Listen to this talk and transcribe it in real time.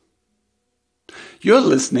You're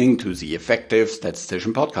listening to the Effective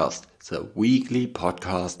Statistician Podcast, the weekly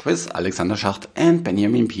podcast with Alexander Schacht and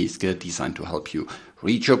Benjamin Pieske, designed to help you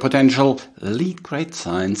reach your potential, lead great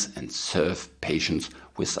science, and serve patients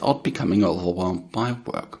without becoming overwhelmed by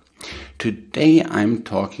work. Today I'm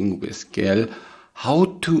talking with Gaëlle how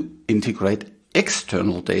to integrate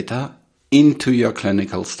external data into your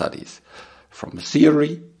clinical studies, from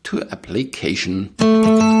theory to application.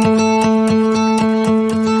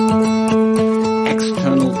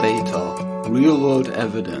 External data, real-world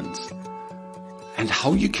evidence, and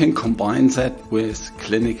how you can combine that with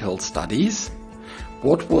clinical studies.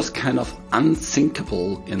 What was kind of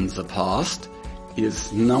unthinkable in the past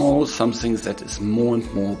is now something that is more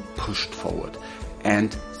and more pushed forward.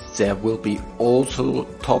 And there will be also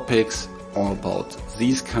topics all about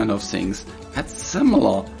these kind of things and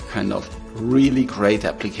similar kind of really great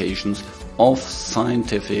applications of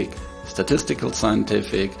statistical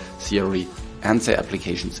scientific theory and their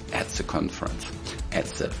applications at the conference, at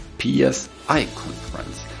the PSI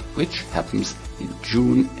conference, which happens in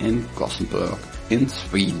June in Gothenburg in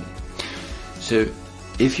Sweden. So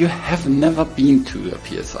if you have never been to a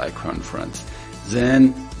PSI conference,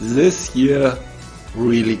 then this year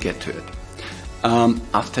really get to it.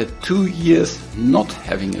 After 2 years not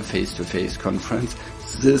having a face-to-face conference,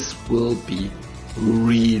 this will be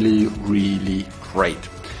really, really great.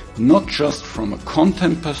 Not just from a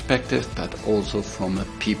content perspective, but also from a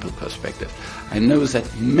people perspective. I know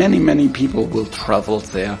that many people will travel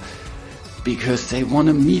there because they want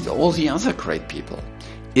to meet all the other great people.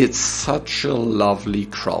 It's such a lovely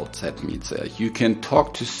crowd that meets there. You can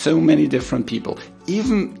talk to so many different people.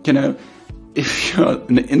 Even, if you're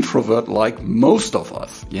an introvert like most of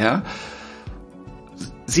us,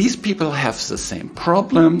 these people have the same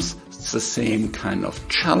problems, the same kind of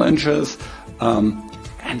challenges,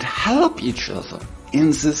 and help each other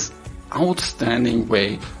in this outstanding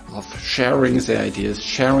way of sharing their ideas,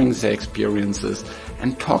 sharing their experiences,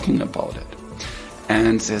 and talking about it.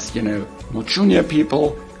 And there's, more junior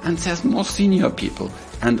people, and there's more senior people,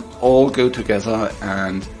 and all go together,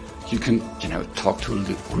 and you can, talk to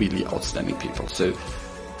really outstanding people. So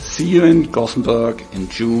see you in Gothenburg in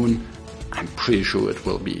June. I'm pretty sure it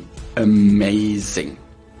will be amazing.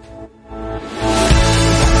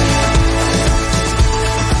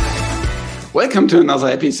 Welcome to another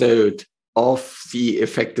episode of The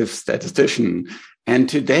Effective Statistician. And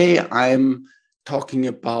today I'm talking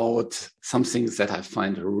about something that I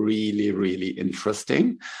find really, really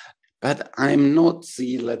interesting. But I'm not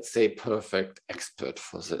the, let's say, perfect expert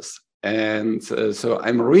for this. And so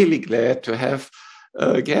I'm really glad to have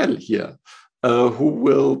Gaëlle here, who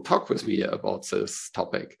will talk with me about this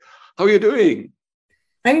topic. How are you doing?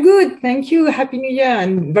 I'm good. Thank you. Happy New Year.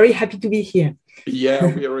 I'm very happy to be here.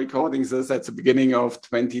 Yeah, we are recording this at the beginning of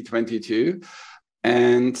 2022.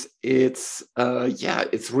 And it's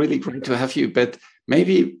really great to have you. But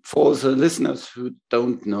maybe for the listeners who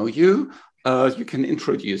don't know you, you can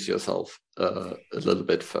introduce yourself a little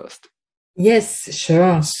bit first. Yes,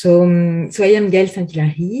 sure. So I am Gaëlle and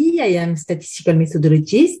I am statistical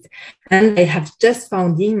methodologist, and I have just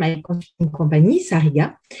founded my consulting company,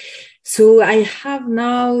 Sariga. So I have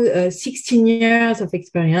now 16 years of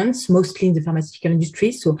experience, mostly in the pharmaceutical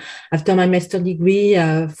industry. So after my master's degree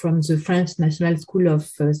from the French National School of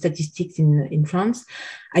Statistics in France,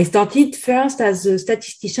 I started first as a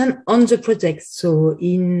statistician on the project, so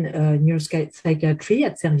in neuropsychiatry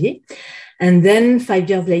at Servier. And then 5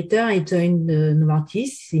 years later, I joined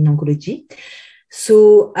Novartis in oncology.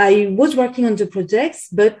 So I was working on the projects,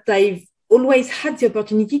 but I've always had the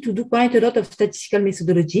opportunity to do quite a lot of statistical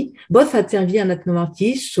methodology, both at Servier and at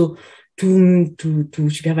Novartis. So to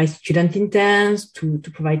supervise student interns, to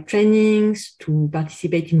provide trainings, to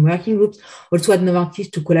participate in working groups, also at Novartis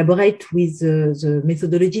to collaborate with the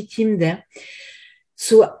methodology team there.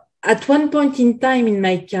 So at one point in time in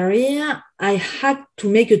my career, I had to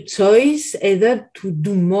make a choice either to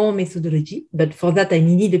do more methodology, but for that I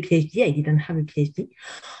needed a PhD. I didn't have a PhD.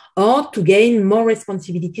 Or to gain more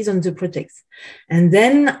responsibilities on the projects. And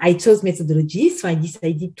then I chose methodology, so I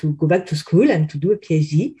decided to go back to school and to do a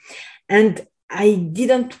PhD. And I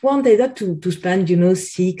didn't want either to spend,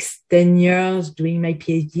 6-10 years doing my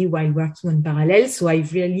PhD while working on parallel. So I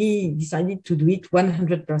really decided to do it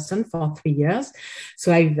 100% for 3 years.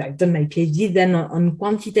 So I've done my PhD then on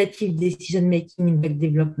quantitative decision-making in drug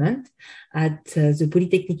development at the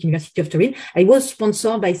Polytechnic University of Turin. I was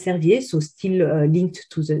sponsored by Servier, so still linked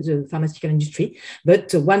to the pharmaceutical industry, but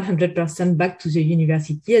 100% back to the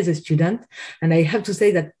university as a student. And I have to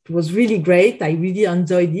say that it was really great. I really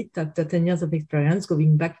enjoyed it after 10 years of experience,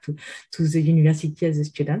 going back to the university as a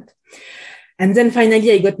student. And then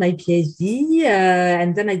finally, I got my PhD.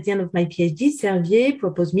 And then at the end of my PhD, Servier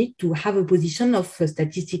proposed me to have a position of a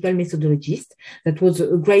statistical methodologist. That was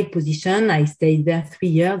a great position. I stayed there 3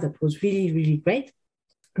 years. That was really, really great.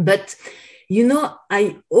 But, you know,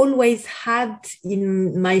 I always had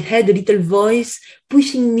in my head a little voice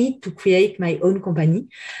pushing me to create my own company.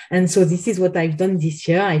 And so this is what I've done this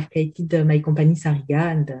year. I've created my company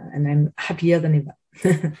Sariga, and I'm happier than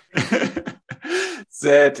ever.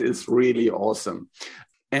 That is really awesome.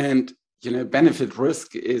 And, you know, benefit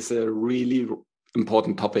risk is a really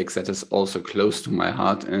important topic that is also close to my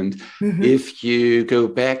heart. And if you go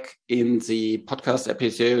back in the podcast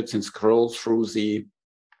episodes and scroll through the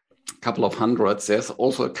couple of hundreds, there's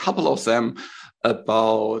also a couple of them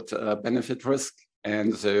about benefit risk.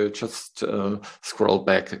 And so just scroll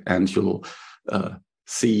back and you'll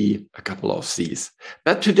see a couple of these.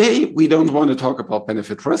 But today we don't want to talk about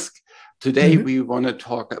benefit risk. Today, we want to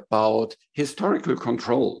talk about historical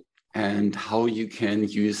control and how you can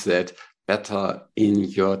use that better in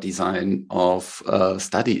your design of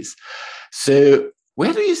studies. So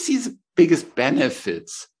where do you see the biggest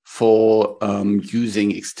benefits for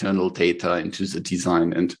using external data into the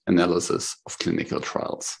design and analysis of clinical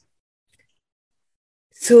trials?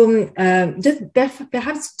 So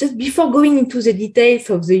perhaps just before going into the details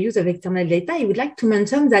of the use of external data, I would like to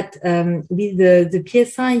mention that with the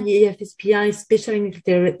PSI, EFSPI Special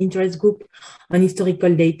Interest Group on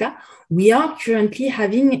Historical Data, we are currently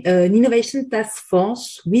having an innovation task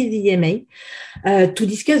force with the EMA to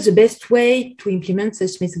discuss the best way to implement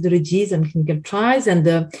such methodologies on clinical trials and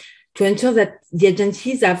to ensure that the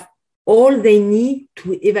agencies have all they need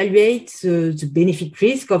to evaluate the benefit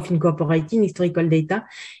risk of incorporating historical data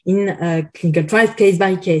in clinical trials case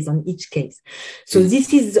by case on each case. So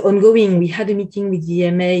this is ongoing. We had a meeting with the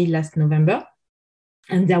EMA last November,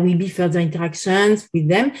 and there will be further interactions with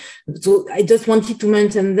them. So I just wanted to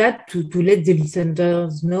mention that to let the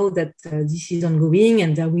listeners know that this is ongoing,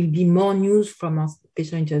 and there will be more news from our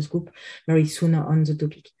special interest group very soon on the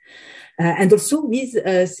topic. And also with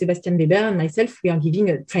Sebastian Weber and myself, we are giving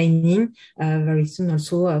a training very soon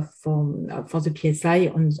also for the PSI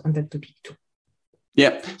on that topic too.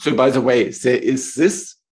 Yeah. So by the way, there is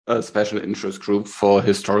this special interest group for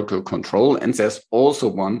historical control, and there's also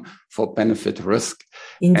one for benefit risk.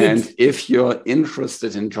 Indeed. And if you're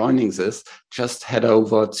interested in joining this, just head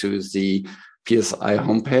over to the PSI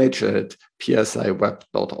homepage at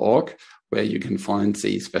psiweb.org, where you can find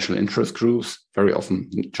the special interest groups, very often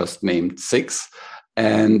just named 6,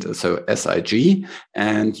 and so SIG,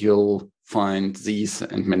 and you'll find these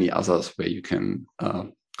and many others where you can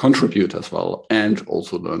contribute as well, and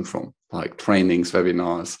also learn from, like trainings,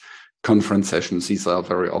 webinars, conference sessions. These are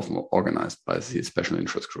very often organized by the special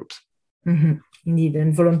interest groups. Indeed,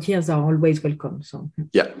 and volunteers are always welcome. So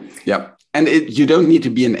yeah. And you don't need to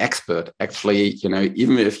be an expert, actually. You know,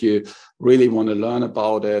 even if you really want to learn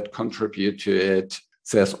about it, contribute to it,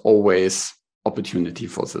 there's always opportunity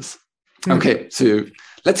for this. Okay, so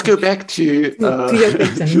let's go back to your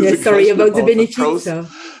question. Yes, sorry about the benefits.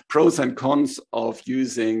 Pros and cons of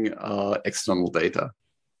using external data.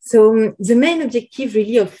 So the main objective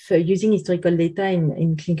really of using historical data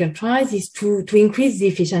in clinical trials is to increase the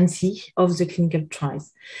efficiency of the clinical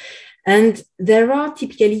trials. And there are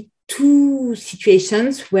typically two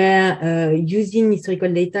situations where using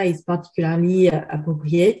historical data is particularly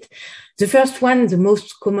appropriate. The first one, the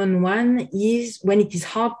most common one, is when it is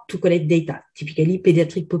hard to collect data, typically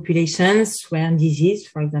pediatric populations, rare disease,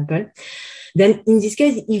 for example. Then in this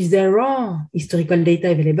case, if there are historical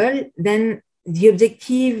data available, then the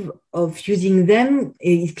objective of using them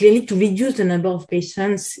is clearly to reduce the number of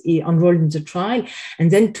patients enrolled in the trial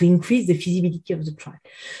and then to increase the feasibility of the trial.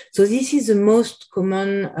 So this is the most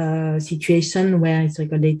common situation where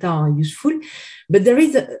historical data are useful. But there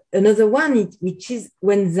is another one, which is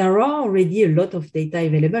when there are already a lot of data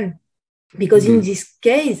available. Because in this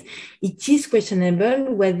case, it is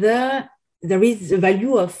questionable whether there is a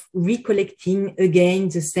value of recollecting again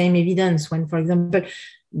the same evidence when, for example,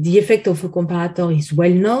 the effect of a comparator is well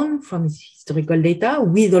known from its historical data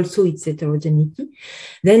with also its heterogeneity.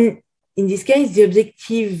 Then in this case, the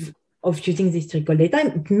objective of using the historical data,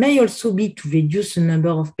 it may also be to reduce the number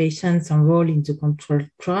of patients enrolled in the control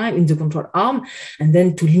trial, in the control arm, and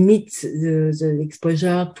then to limit the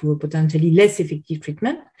exposure to a potentially less effective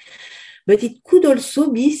treatment. But it could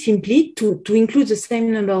also be simply to include the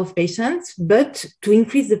same number of patients, but to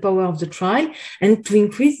increase the power of the trial and to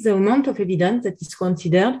increase the amount of evidence that is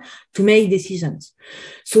considered to make decisions.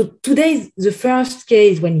 So today, the first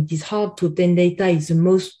case when it is hard to obtain data is the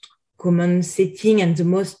most common setting and the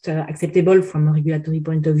most acceptable from a regulatory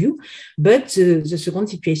point of view, but the second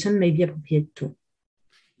situation may be appropriate too.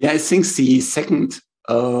 Yeah, I think the second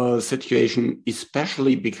situation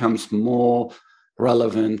especially becomes more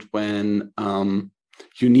relevant when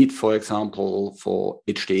you need, for example, for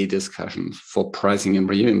HTA discussions, for pricing and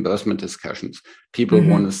reimbursement discussions, people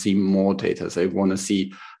want to see more data. They want to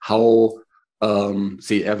see how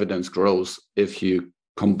the evidence grows if you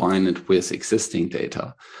combine it with existing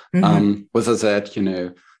data. Whether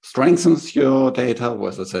that, strengthens your data,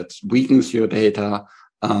 whether that weakens your data,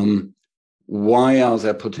 why are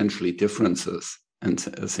there potentially differences and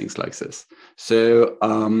things like this. So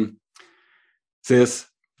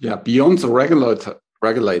beyond the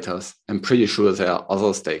regulators, I'm pretty sure there are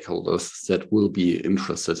other stakeholders that will be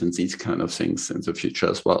interested in these kind of things in the future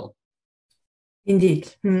as well. Indeed.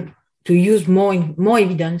 To use more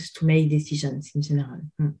evidence to make decisions in general.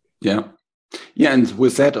 Yeah, and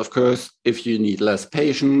with that, of course, if you need less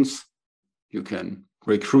patients, you can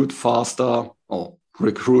recruit faster or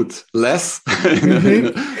recruit less in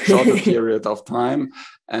a shorter period of time,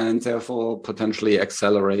 and therefore potentially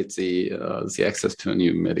accelerate the access to a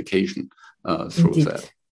new medication through Indeed.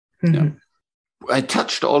 that. Yeah. I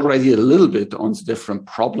touched already a little bit on the different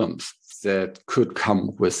problems that could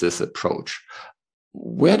come with this approach.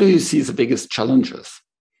 Where do you see the biggest challenges?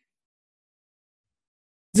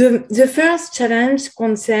 The first challenge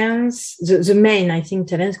concerns, the main, I think,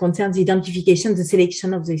 challenge concerns the identification, the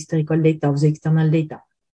selection of the historical data, of the external data.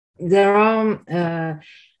 There are,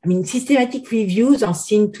 systematic reviews are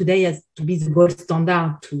seen today as to be the gold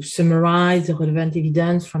standard to summarize the relevant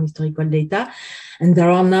evidence from historical data. And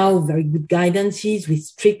there are now very good guidances with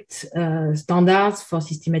strict standards for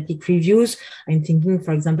systematic reviews. I'm thinking,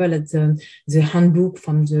 for example, at the handbook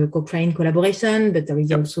from the Cochrane collaboration, but there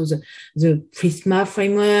is also the PRISMA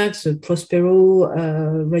framework, the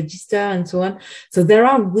Prospero register, and so on. So there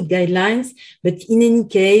are good guidelines, but in any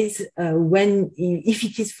case, if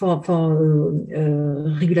it is for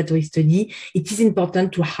regulatory study, it is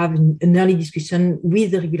important to have an early discussion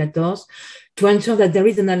with the regulators to ensure that there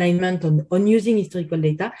is an alignment on using historical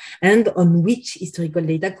data and on which historical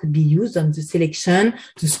data could be used, on the selection,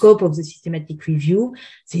 the scope of the systematic review,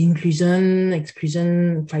 the inclusion,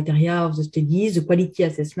 exclusion criteria of the studies, the quality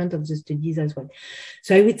assessment of the studies as well.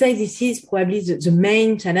 So I would say this is probably the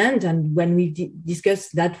main challenge. And when we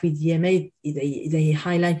discussed that with the EMA, they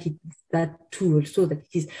highlighted that too also, that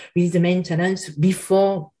it is really the main challenge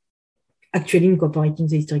before actually incorporating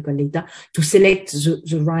the historical data to select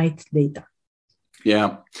the right data.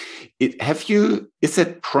 Yeah. Is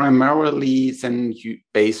it primarily then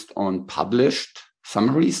based on published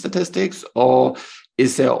summary statistics, or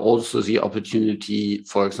is there also the opportunity,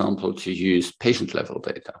 for example, to use patient level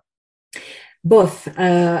data? Both.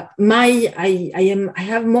 I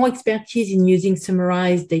have more expertise in using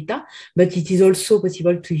summarized data, but it is also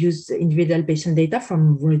possible to use individual patient data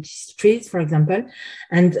from registries, for example.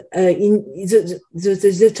 And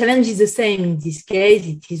the challenge is the same in this case.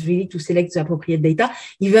 It is really to select the appropriate data,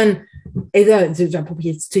 even either the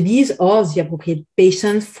appropriate studies or the appropriate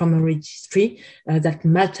patients from a registry that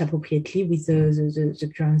match appropriately with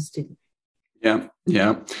the current study. Yeah.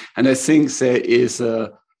 And I think there is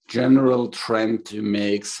a general trend to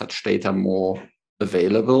make such data more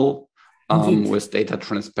available with data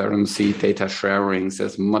transparency, data sharing.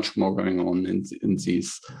 There's much more going on in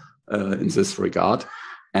this regard,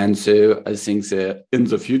 and so I think that in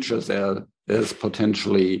the future there's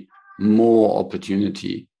potentially more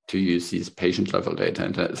opportunity to use these patient level data,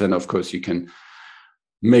 and then of course you can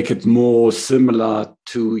make it more similar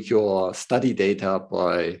to your study data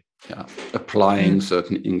by applying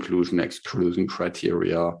certain inclusion, exclusion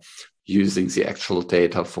criteria, using the actual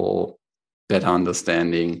data for better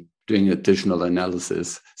understanding, doing additional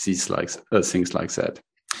analysis, things like that.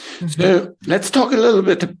 So let's talk a little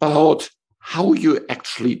bit about how you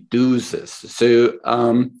actually do this. So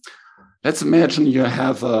let's imagine you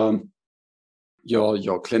have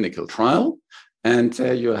your clinical trial, and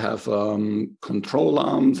you have control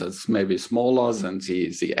arms that's maybe smaller than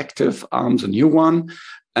the active arms, a new one.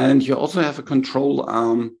 And you also have a control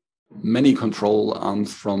arm, many control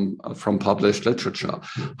arms from published literature.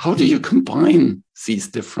 How do you combine these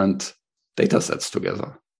different data sets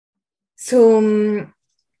together? So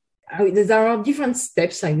there are different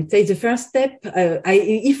steps, I would say. The first step,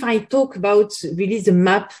 if I talk about really the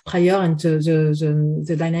map prior and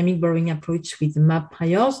the dynamic borrowing approach with the map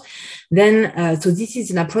priors, then so this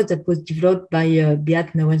is an approach that was developed by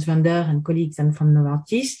Beat Neuwensvander and colleagues and from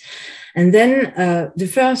Novartis. And then the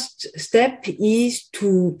first step is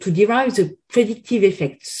to derive the predictive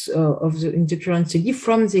effects in the current study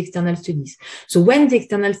from the external studies. So when the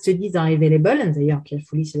external studies are available and they are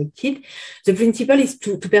carefully selected, the principle is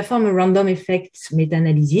to perform a random effect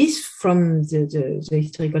meta-analysis from the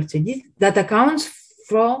historical studies that accounts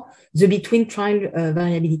for the between trial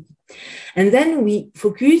variability. And then we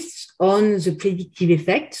focus on the predictive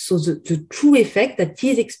effect, so the true effect that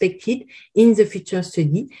is expected in the future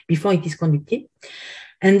study before it is conducted.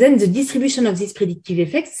 And then the distribution of this predictive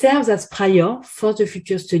effect serves as prior for the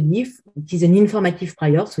future study. It is an informative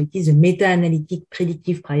prior, so it is a meta-analytic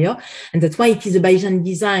predictive prior. And that's why it is a Bayesian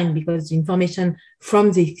design, because the information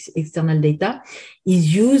from the external data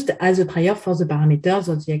is used as a prior for the parameters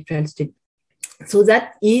of the actual study. So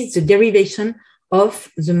that is the derivation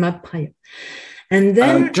of the map prior. And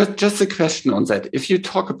then just a question on that. If you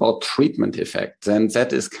talk about treatment effect, then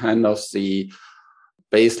that is kind of the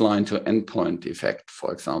baseline to endpoint effect,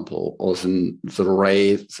 for example, or the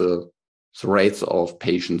rates of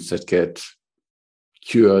patients that get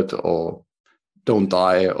cured or don't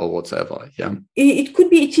die or whatever. Yeah, it could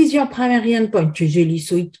be. It is your primary endpoint usually.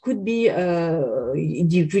 So it could be.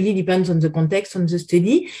 It really depends on the context on the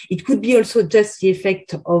study. It could be also just the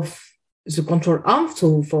effect of the control arm,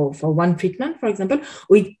 so for one treatment, for example,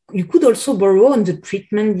 or you could also borrow on the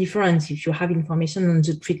treatment difference if you have information on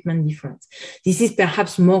the treatment difference. This is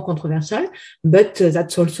perhaps more controversial, but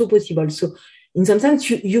that's also possible. So in some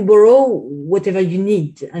sense, you borrow whatever you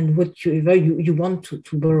need and whatever you want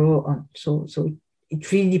to borrow on. So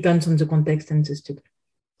it really depends on the context and the study.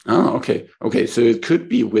 Okay. So it could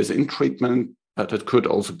be within treatment, but it could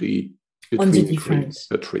also be on the difference.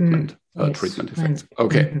 The treatment. Treatment effects.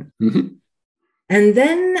 Okay. Mm-hmm. And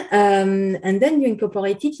then you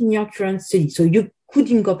incorporate it in your current study. So you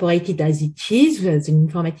could incorporate it as it is, as an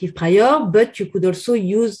informative prior, but you could also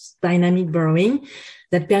use dynamic borrowing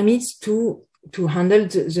that permits to handle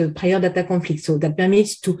the prior data conflict. So that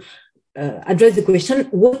permits to address the question,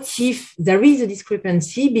 what if there is a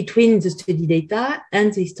discrepancy between the study data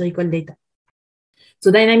and the historical data? So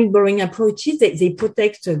dynamic borrowing approaches, they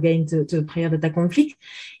protect against the prior data conflict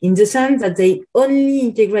in the sense that they only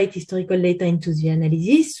integrate historical data into the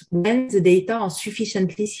analysis when the data are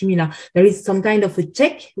sufficiently similar. There is some kind of a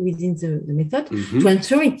check within the method to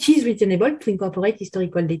ensure it is reasonable to incorporate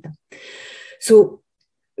historical data. So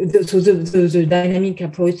the dynamic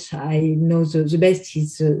approach I know the best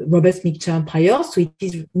is robust mixture prior. So it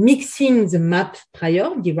is mixing the map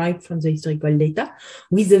prior derived from the historical data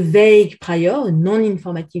with a vague prior, a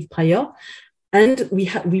non-informative prior, and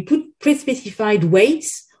we put pre-specified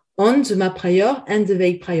weights on the map prior and the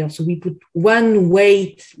vague prior. So we put one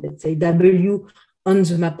weight, let's say W, on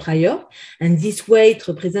the map prior, and this weight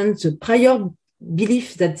represents the prior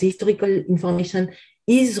belief that the historical information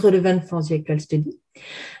is relevant for the actual study.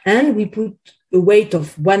 And we put a weight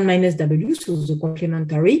of 1 minus W, so the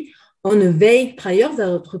complementary, on a vague prior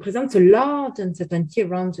that represents a large uncertainty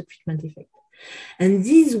around the treatment effect. And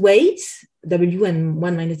these weights, W and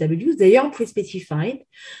 1 minus W, they are pre-specified,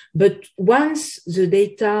 but once the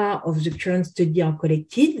data of the current study are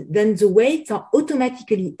collected, then the weights are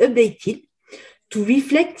automatically updated to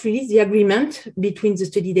reflect really the agreement between the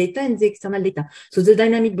study data and the external data. So the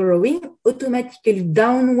dynamic borrowing automatically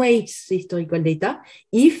downweights the historical data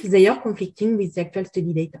if they are conflicting with the actual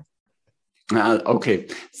study data. Okay.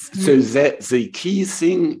 So the key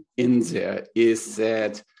thing in there is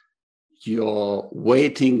that your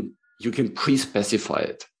weighting, you can pre-specify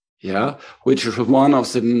it, yeah, which is one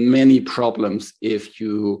of the many problems if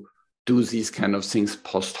you do these kind of things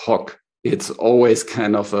post hoc. It's always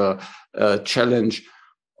kind of a challenge.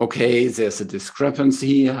 Okay, there's a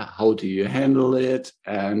discrepancy. How do you handle it?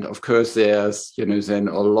 And of course, there's then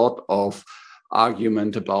a lot of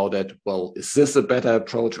argument about it. Well, is this a better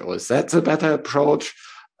approach or is that a better approach?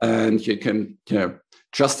 And you can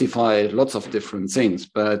justify lots of different things.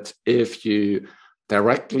 But if you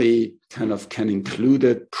directly kind of can include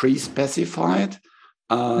it pre-specified,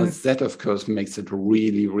 that of course makes it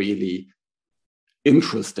really, really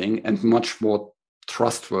interesting and much more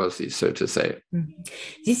trustworthy, so to say.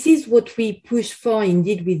 This is what we push for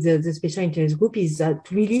indeed with the special interest group, is that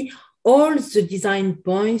really all the design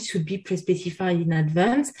points should be pre-specified in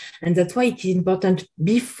advance. And that's why it is important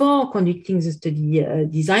before conducting the study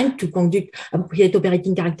design to conduct appropriate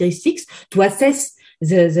operating characteristics to assess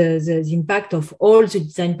the impact of all the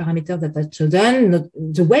design parameters that are chosen, not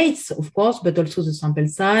the weights, of course, but also the sample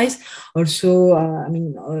size, also,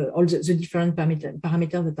 all the different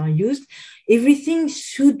parameters that are used. Everything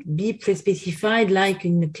should be pre-specified like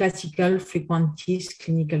in a classical frequentist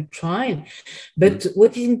clinical trial. But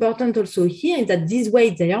what is important also here is that these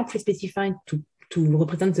weights, they are pre-specified to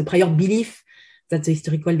represent the prior belief that the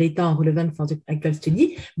historical data are relevant for the actual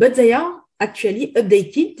study, but they are actually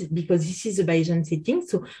updated because this is a Bayesian setting.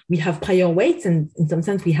 So we have prior weights, and in some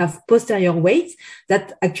sense, we have posterior weights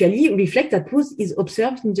that actually reflect that what is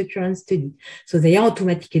observed in the current study. So they are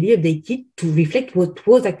automatically updated to reflect what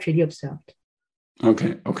was actually observed.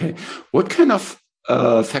 Okay. What kind of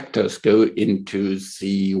factors go into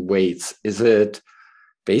the weights? Is it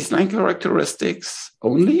baseline characteristics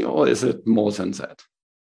only, or is it more than that?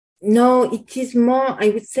 No, it is more, I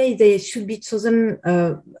would say they should be chosen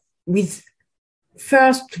with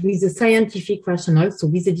the scientific rationale, so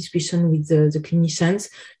with the discussion with the clinicians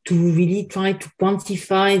to really try to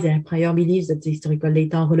quantify their prior beliefs that the historical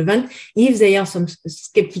data are relevant. If they are some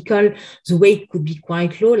skeptical, the weight could be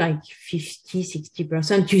quite low, like 50,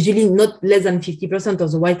 60%, usually not less than 50%,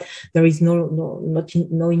 otherwise there is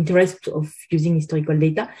no interest of using historical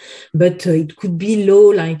data. But it could be low,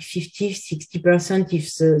 like 50, 60%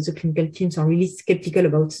 if the clinical teams are really skeptical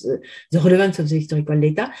about the relevance of the historical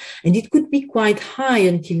data. And it could be quite high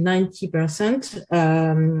until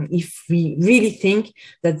 90% if we really think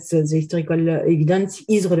that the historical evidence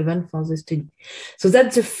is relevant for the study. So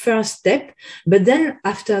that's the first step. But then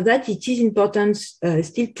after that, it is important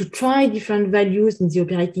still to try different values in the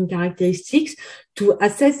operating characteristics to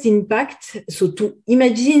assess the impact. So to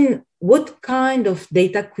imagine what kind of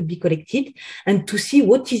data could be collected and to see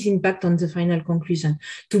what is impact on the final conclusion,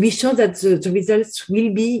 to be sure that the results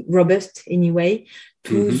will be robust anyway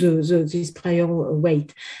to this prior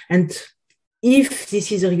weight. And if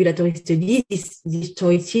this is a regulatory study, these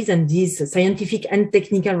choices and these scientific and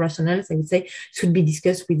technical rationales, I would say, should be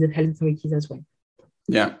discussed with the health authorities as well.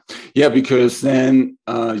 Yeah, because then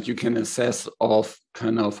you can assess of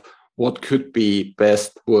kind of what could be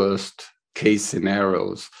best, worst case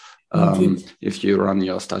scenarios if you run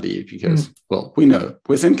your study, because, well, we know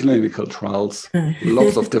within clinical trials,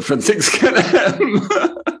 lots of different things can happen.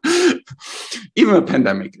 Even a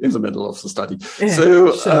pandemic in the middle of the study.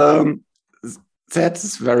 So sure.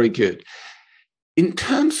 That's very good. In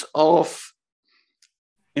terms of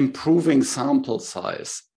improving sample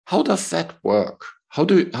size, how does that work? How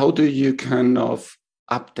do you kind of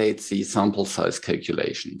update the sample size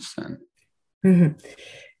calculations then?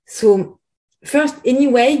 So first,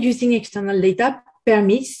 anyway, using external data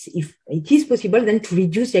permits, if it is possible, then to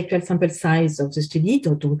reduce the actual sample size of the study, to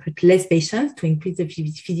recruit less patients, to increase the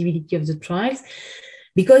feasibility of the trials.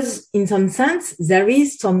 Because in some sense, there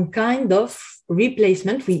is some kind of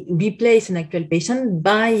replacement. We replace an actual patient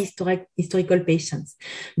by historical patients.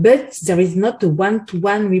 But there is not a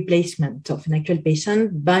one-to-one replacement of an actual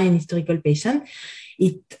patient by an historical patient.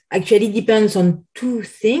 It actually depends on two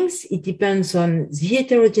things. It depends on the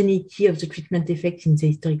heterogeneity of the treatment effect in the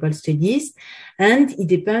historical studies, and it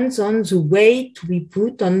depends on the weight we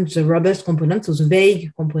put on the robust component, so the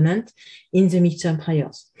vague component in the mixture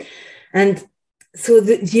priors. And so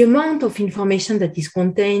the amount of information that is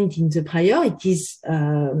contained in the prior, it is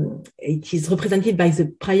represented by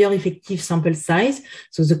the prior effective sample size.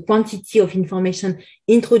 So the quantity of information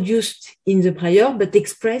introduced in the prior, but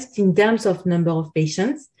expressed in terms of number of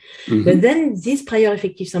patients. But then this prior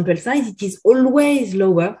effective sample size, it is always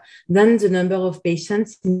lower than the number of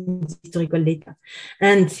patients in the historical data.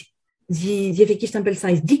 And the effective sample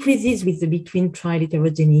size decreases with the between trial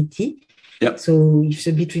heterogeneity. Yep. So if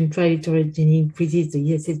the between trial heterogeneity increases,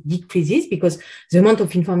 the ESS decreases because the amount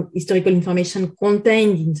of historical information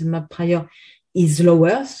contained in the map prior is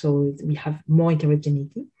lower, so we have more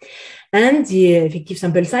heterogeneity. And the effective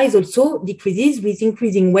sample size also decreases with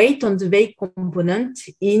increasing weight on the vague component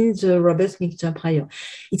in the robust mixture prior.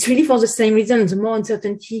 It's really for the same reason. The more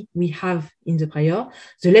uncertainty we have in the prior,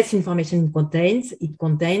 the less information it contains,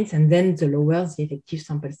 and then the lower the effective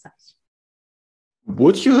sample size.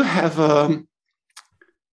 Would you have a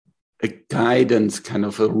guidance, kind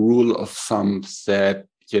of a rule of thumb that,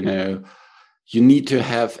 you need to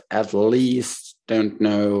have at least,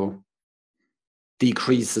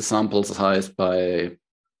 decrease the sample size by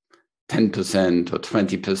 10% or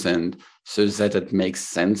 20% so that it makes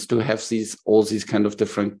sense to have all these kind of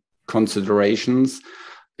different considerations?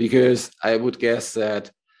 Because I would guess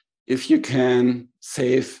that if you can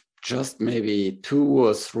save just maybe 2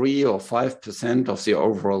 or 3 or 5% of the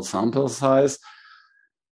overall sample size,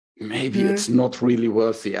 maybe it's not really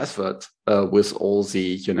worth the effort with all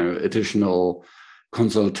the, additional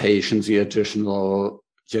consultations, the additional,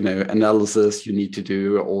 analysis you need to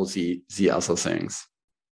do, all the other things.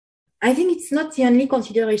 I think it's not the only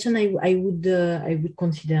consideration I would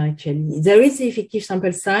consider actually. There is the effective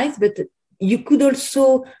sample size, but you could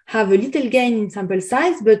also have a little gain in sample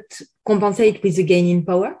size, but compensate with the gain in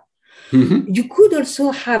power. You could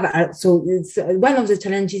also have, one of the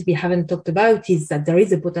challenges we haven't talked about is that there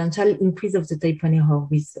is a potential increase of the type 1 error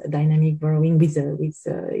with dynamic borrowing, with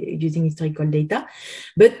using historical data.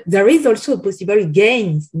 But there is also a possible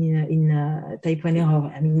gain in type 1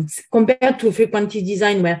 error. I mean, it's compared to a frequency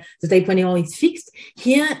design where the type 1 error is fixed.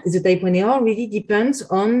 Here, the type 1 error really depends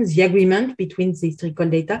on the agreement between the historical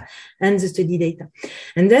data and the study data.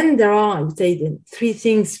 And then there are, I would say, three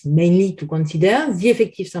things mainly to consider: the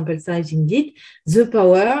effective sample size, indeed, the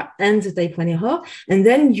power, and the type 1 error. And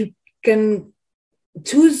then you can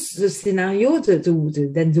choose the scenario,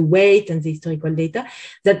 then the weight and the historical data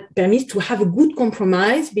that permits to have a good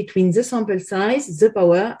compromise between the sample size, the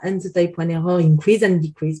power, and the type 1 error increase and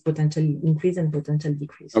decrease, potentially increase and potential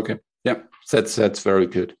decrease. Okay, yeah, that's very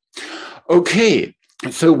good. Okay,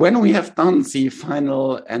 so when we have done the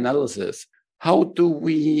final analysis, how do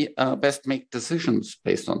we best make decisions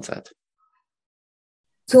based on that?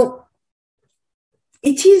 So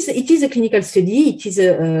it is a clinical study. It is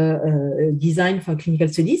a design for clinical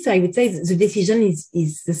study. So I would say the decision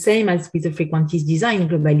is the same as with the frequencies design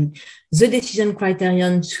globally. The decision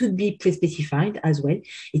criterion should be pre-specified as well.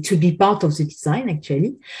 It should be part of the design,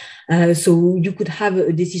 actually. So you could have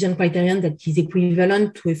a decision criterion that is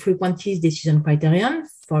equivalent to a frequencies decision criterion.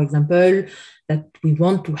 For example, that we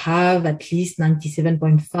want to have at least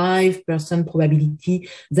 97.5% probability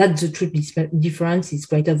that the truth difference is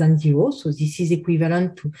greater than 0. So this is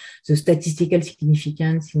equivalent to the statistical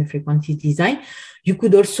significance in a frequency design. You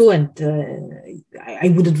could also, and I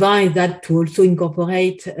would advise that to also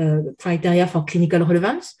incorporate criteria for clinical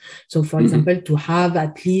relevance. So for example, to have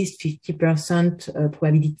at least 50%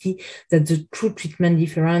 probability that the true treatment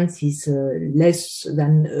difference is less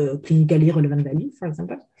than clinically relevant value, for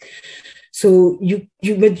example. So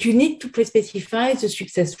but you need to pre-specify the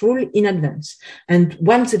success rule in advance. And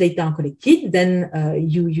once the data are collected, then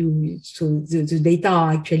so the data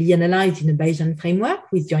are actually analyzed in a Bayesian framework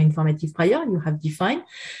with your informative prior you have defined,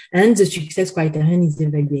 and the success criterion is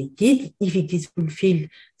evaluated. If it is fulfilled,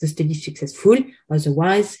 the study is successful.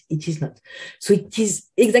 Otherwise, it is not. So it is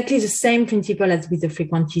exactly the same principle as with the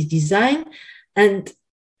frequencies design. And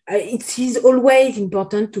it is always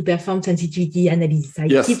important to perform sensitivity analysis. I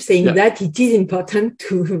keep saying that it is important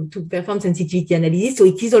to perform sensitivity analysis. So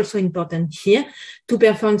it is also important here to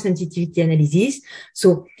perform sensitivity analysis.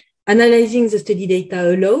 So analyzing the study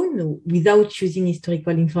data alone without using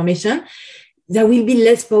historical information, there will be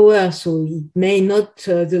less power. So it may not,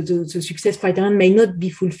 the success criterion may not be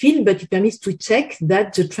fulfilled, but it permits to check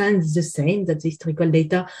that the trend is the same, that the historical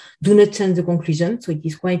data do not change the conclusion. So it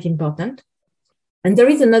is quite important. And there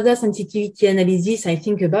is another sensitivity analysis I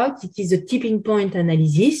think about. It is a tipping point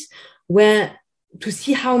analysis where to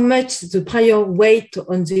see how much the prior weight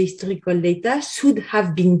on the historical data should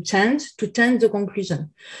have been changed to change the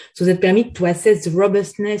conclusion. So that permits to assess the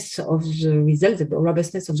robustness of the result, the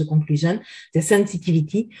robustness of the conclusion, the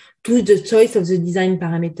sensitivity to the choice of the design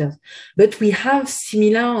parameters. But we have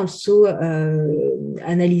similar also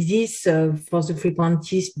analysis for the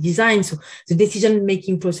frequencies design. So the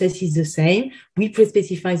decision-making process is the same. We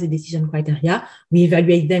pre-specify the decision criteria, we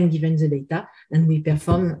evaluate them given the data, and we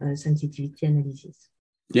perform sensitivity analysis.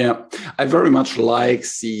 Yeah, I very much like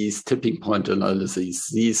these tipping point analyses.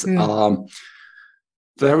 These are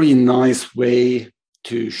very nice way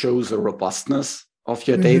to show the robustness of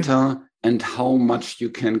your data and how much you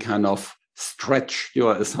can kind of stretch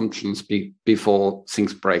your assumptions before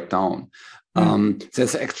things break down.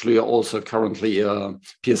 There's actually also currently a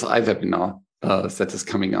PSI webinar that is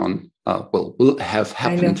coming on, will have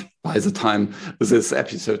happened by the time this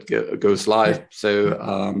episode goes live.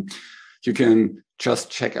 So you can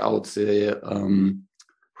just check out the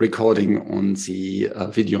recording on the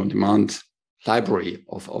video on demand library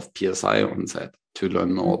of PSI on that to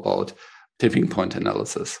learn more about tipping point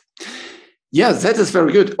analysis. Yeah, that is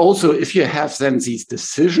very good. Also, if you have then these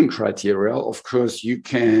decision criteria, of course, you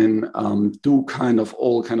can do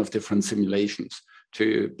all kind of different simulations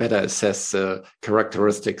to better assess the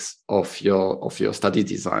characteristics of your study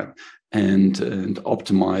design and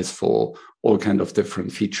optimize for all kind of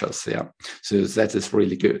different features. Yeah, so that is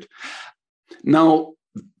really good. Now,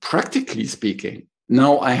 practically speaking,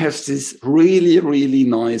 now I have this really, really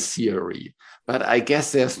nice theory, but I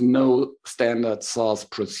guess there's no standard SaaS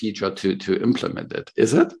procedure to implement it,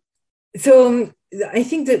 is it? So I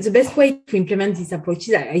think that the best way to implement these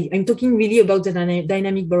approaches, I'm talking really about the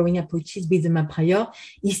dynamic borrowing approaches with the map prior,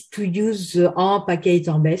 is to use the R package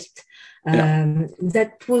or best.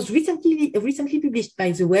 That was recently published,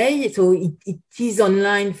 by the way. So it is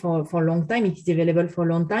online for a long time. It is available for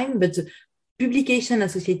a long time, but the publication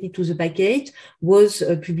associated to the package was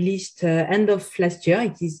published end of last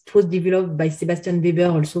year. It was developed by Sebastian Weber,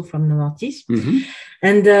 also from Novartis. Mm-hmm.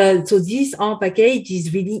 And so this R package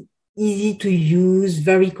is really easy to use,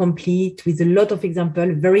 very complete, with a lot of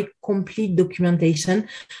examples, very complete documentation.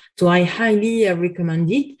 So I highly recommend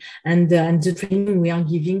it. And the training we are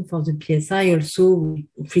giving for the PSI also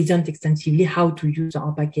present extensively how to use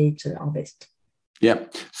our package our best. Yeah,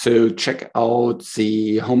 so check out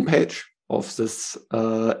the homepage of this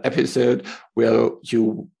episode where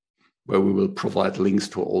we will provide links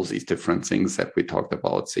to all these different things that we talked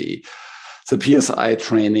about, the PSI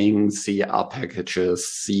training, the R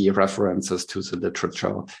packages, the references to the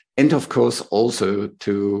literature, and of course also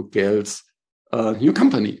to Gaëlle's new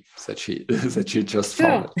company that she just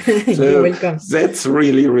founded. So you're welcome. That's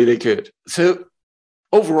really, really good. So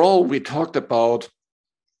overall, we talked about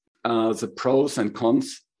the pros and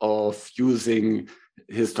cons of using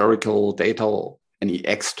historical data or any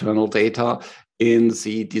external data in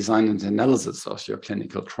the design and analysis of your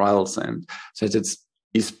clinical trials, and that it's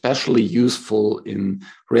especially useful in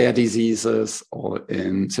rare diseases or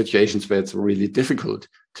in situations where it's really difficult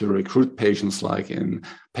to recruit patients, like in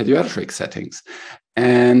pediatric settings,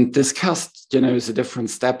 and discussed, the different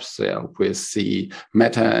steps there with the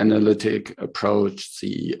meta-analytic approach,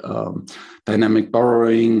 the dynamic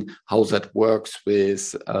borrowing, how that works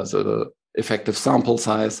with the effective sample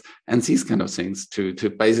size, and these kind of things to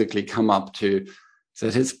basically come up to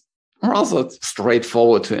that it's rather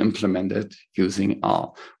straightforward to implement it using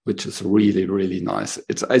R, which is really, really nice.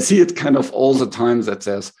 I see it kind of all the time that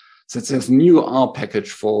there's new R package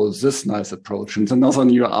for this nice approach and another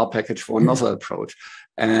new R package for another approach.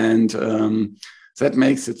 And that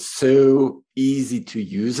makes it so easy to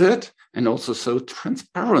use it and also so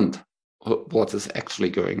transparent what is actually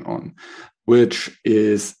going on, which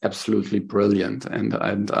is absolutely brilliant. And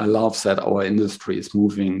I love that our industry is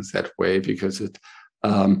moving that way, because it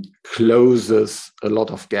closes a lot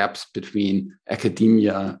of gaps between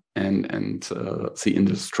academia and the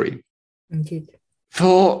industry. Indeed.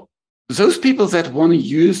 For those people that want to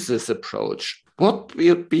use this approach, what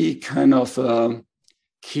will be kind of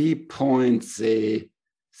key points they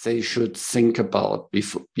should think about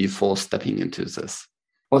before stepping into this?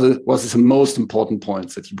 What is the most important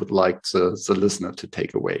points that you would like the listener to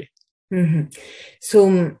take away? Mm-hmm.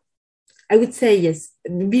 So I would say yes.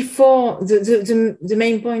 Before the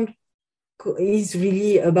main point is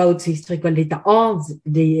really about the historical data. Are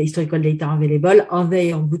the historical data available? Are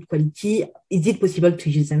they of good quality? Is it possible to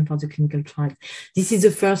use them for the clinical trial? This is the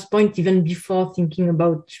first point, even before thinking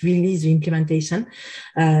about really the implementation,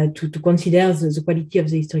 to consider the quality of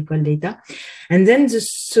the historical data. And then the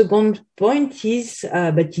second point is,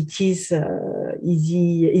 but it is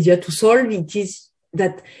easier to solve. It is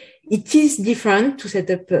that it is different to set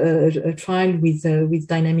up a trial with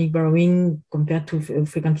dynamic borrowing compared to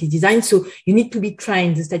frequently designed. So you need to be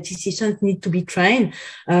trained. The statisticians need to be trained.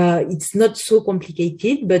 It's not so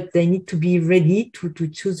complicated, but they need to be ready to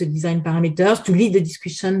choose the design parameters, to lead the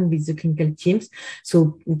discussion with the clinical teams.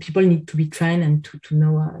 So people need to be trained and to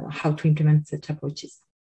know how to implement such approaches.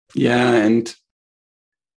 Yeah, and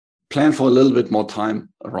plan for a little bit more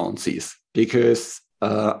time around these, because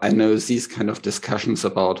I know these kind of discussions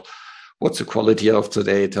about what's the quality of the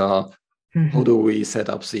data, how do we set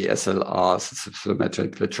up the SLRs,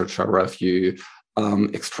 systematic literature review,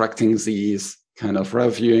 extracting these, kind of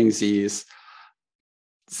reviewing these.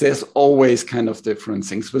 There's always kind of different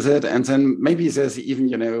things with it. And then maybe there's even,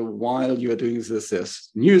 while you're doing this, there's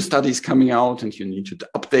new studies coming out and you need to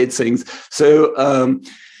update things. So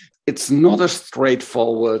it's not a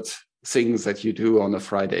straightforward things that you do on a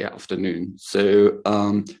Friday afternoon. So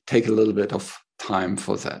take a little bit of time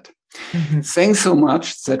for that. Thanks so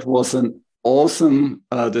much. That was an awesome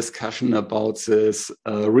discussion about this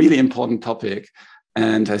really important topic.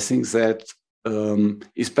 And I think that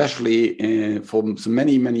especially for the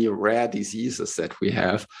many, many rare diseases that we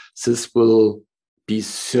have, this will be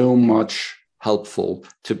so much helpful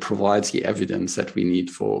to provide the evidence that we need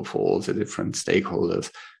for all the different stakeholders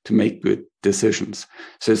to make good decisions.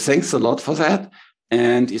 So thanks a lot for that.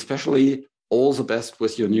 And especially all the best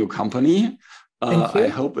with your new company. I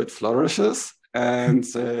hope it flourishes and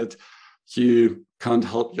that you can't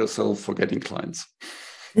help yourself for getting clients.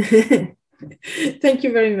 Thank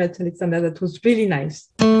you very much, Alexander. That was really nice.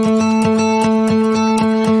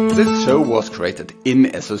 This show was created in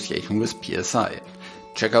association with PSI.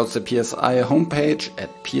 Check out the PSI homepage at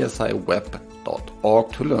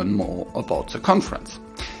psiweb.org to learn more about the conference.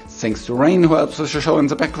 Thanks to Rain, who helps with the show in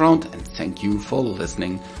the background, and thank you for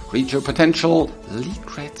listening. Reach your potential, lead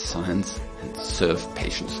great science, and serve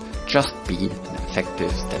patients. Just be an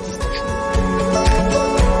effective statistician. you.